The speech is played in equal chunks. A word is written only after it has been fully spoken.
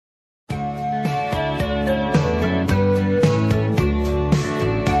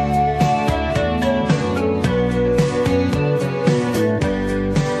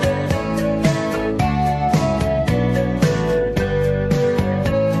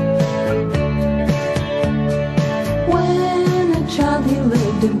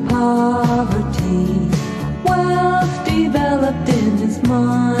lived in poverty. Wealth developed in his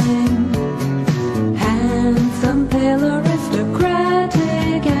mind. Handsome, pale,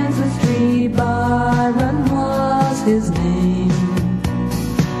 aristocratic ancestry. Byron was his name.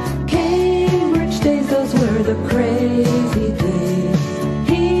 Cambridge days, those were the crazy days.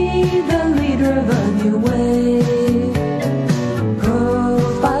 He, the leader of a new wave.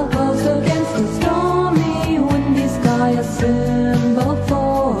 Profile closed against the stormy, windy sky, a symbol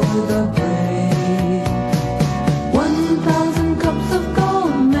for the brave. 1,000 cups of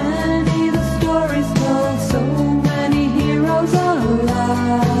gold, many the stories told, so many heroes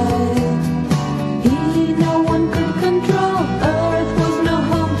alive. He no one could control, earth was no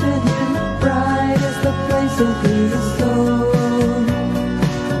home to him, bright is the place of his soul.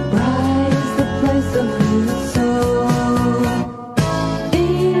 Bright is the place of his soul.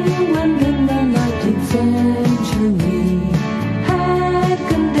 England in the 19th century had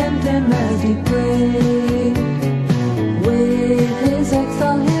condemned him as depraved. With his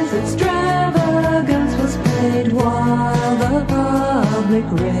exile, his extravagance was paid while the public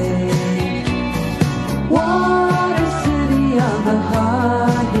raved. Water city of the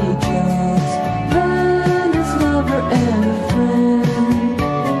heart he chose, Venice lover and a friend.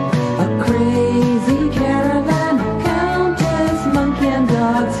 A crazy caravan, a countess, monkey and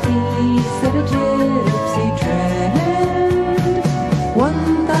dogs, he set a gypsy trend.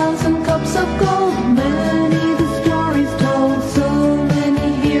 1,000 cups of gold, many the stories told, so many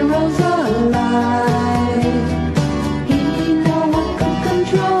heroes alive. He no one could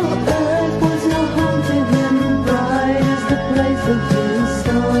control, earth was no home to him, bright is the place of his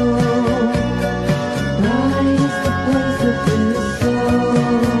soul. Bright is the place of his soul.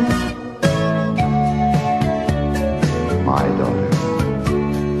 My daughter,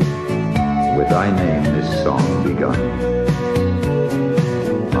 with thy name this song begun.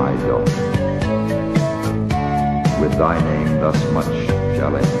 My daughter, with thy name thus much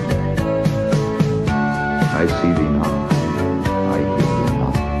shall end. I see thee not, I hear thee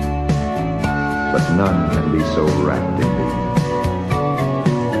not, but none can be so wrapped in thee.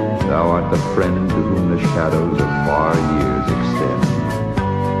 Thou art the friend to whom the shadows of far years extend.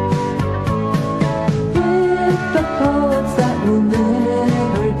 With the poet